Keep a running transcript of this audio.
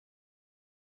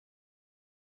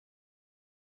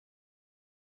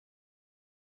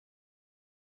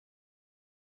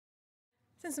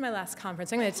Since my last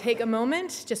conference, I'm going to take a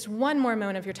moment, just one more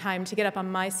moment of your time, to get up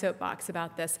on my soapbox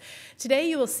about this. Today,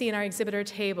 you will see in our exhibitor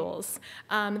tables,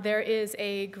 there is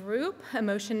a group,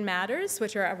 Emotion Matters,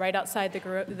 which are right outside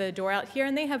the door out here,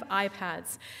 and they have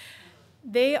iPads.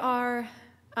 They have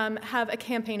a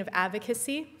campaign of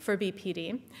advocacy for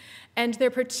BPD, and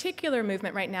their particular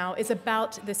movement right now is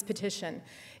about this petition.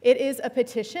 It is a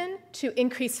petition to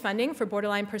increase funding for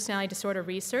borderline personality disorder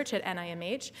research at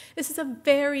NIMH. This is a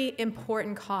very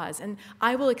important cause, and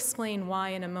I will explain why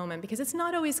in a moment, because it's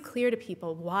not always clear to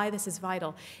people why this is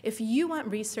vital. If you want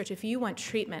research, if you want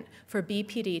treatment for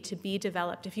BPD to be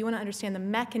developed, if you want to understand the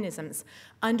mechanisms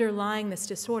underlying this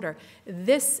disorder,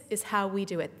 this is how we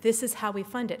do it. This is how we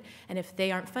fund it. And if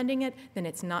they aren't funding it, then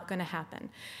it's not going to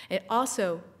happen. It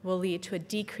also will lead to a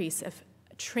decrease of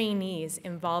trainees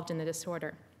involved in the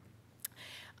disorder.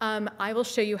 I will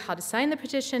show you how to sign the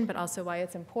petition, but also why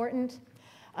it's important.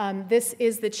 This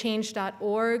is the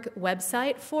change.org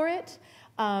website for it.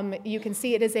 You can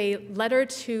see it is a letter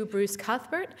to Bruce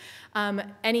Cuthbert.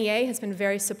 NEA has been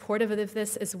very supportive of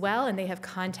this as well, and they have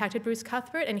contacted Bruce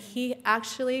Cuthbert, and he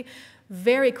actually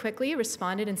very quickly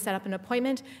responded and set up an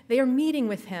appointment. They are meeting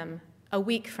with him a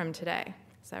week from today.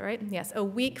 Is that right? Yes, a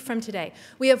week from today.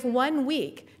 We have 1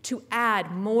 week to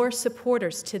add more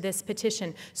supporters to this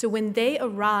petition. So when they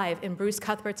arrive in Bruce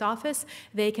Cuthbert's office,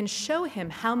 they can show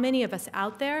him how many of us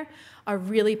out there are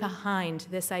really behind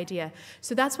this idea.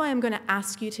 So that's why I'm going to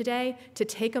ask you today to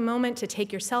take a moment to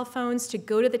take your cell phones, to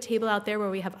go to the table out there where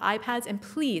we have iPads, and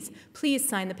please, please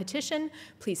sign the petition.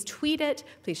 Please tweet it.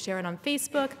 Please share it on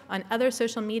Facebook, on other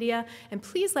social media, and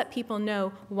please let people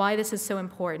know why this is so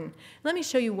important. Let me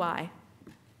show you why.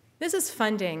 This is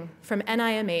funding from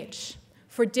NIMH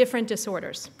for different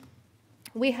disorders.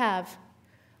 We have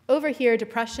over here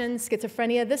depression,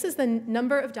 schizophrenia. This is the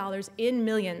number of dollars in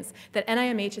millions that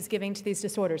NIMH is giving to these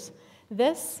disorders.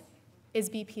 This is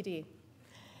BPD.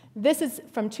 This is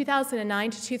from 2009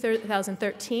 to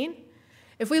 2013.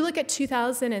 If we look at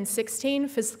 2016,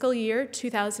 fiscal year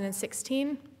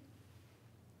 2016,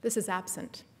 this is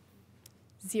absent.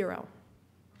 0.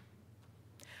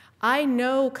 I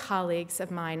know colleagues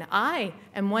of mine. I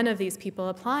am one of these people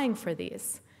applying for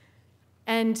these.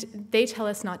 And they tell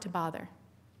us not to bother.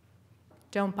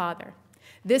 Don't bother.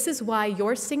 This is why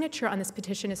your signature on this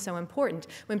petition is so important.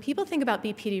 When people think about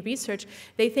BPD research,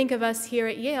 they think of us here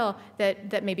at Yale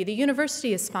that maybe the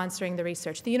university is sponsoring the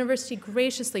research. The university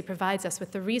graciously provides us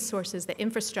with the resources, the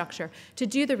infrastructure to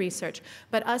do the research,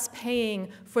 but us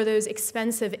paying for those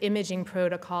expensive imaging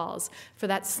protocols, for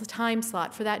that time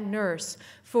slot, for that nurse,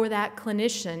 for that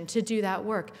clinician to do that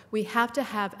work. We have to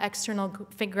have external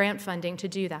grant funding to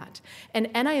do that. And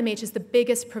NIMH is the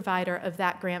biggest provider of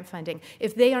that grant funding.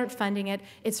 If they aren't funding it,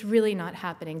 it's really not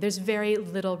happening. There's very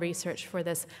little research for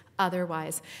this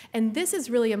otherwise. And this is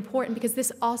really important because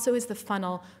this also is the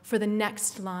funnel for the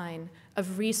next line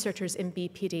of researchers in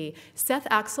BPD. Seth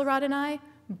Axelrod and I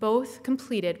both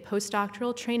completed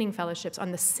postdoctoral training fellowships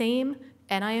on the same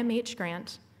NIMH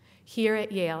grant here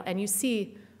at Yale. And you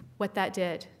see what that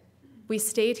did. We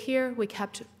stayed here, we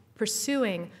kept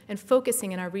pursuing and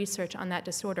focusing in our research on that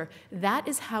disorder. That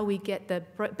is how we get the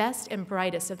best and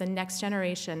brightest of the next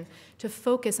generation to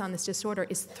focus on this disorder,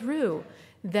 is through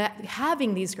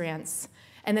having these grants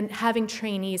and then having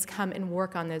trainees come and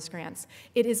work on those grants.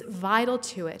 It is vital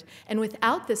to it. And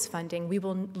without this funding, we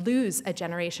will lose a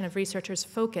generation of researchers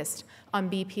focused on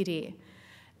BPD.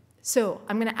 So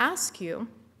I'm going to ask you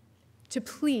to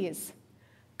please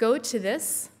go to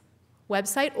this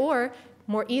website, or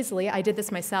more easily, I did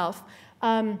this myself,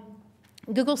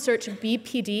 Google search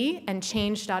BPD and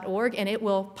change.org, and it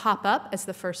will pop up as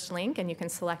the first link, and you can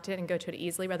select it and go to it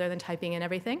easily rather than typing in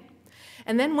everything.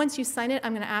 And then once you sign it,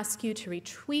 I'm going to ask you to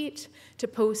retweet, to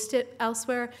post it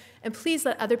elsewhere, and please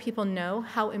let other people know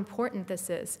how important this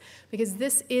is, because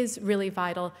this is really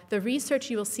vital. The research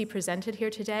you will see presented here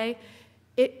today,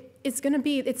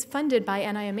 it's funded by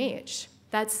NIMH.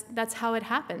 That's how it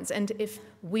happens. And if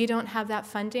we don't have that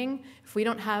funding, if we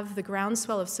don't have the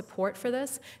groundswell of support for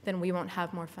this, then we won't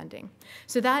have more funding.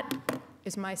 So that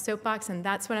is my soapbox, and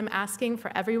that's what I'm asking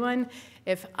for everyone.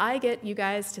 If I get you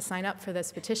guys to sign up for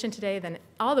this petition today, then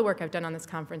all the work I've done on this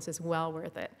conference is well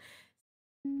worth it.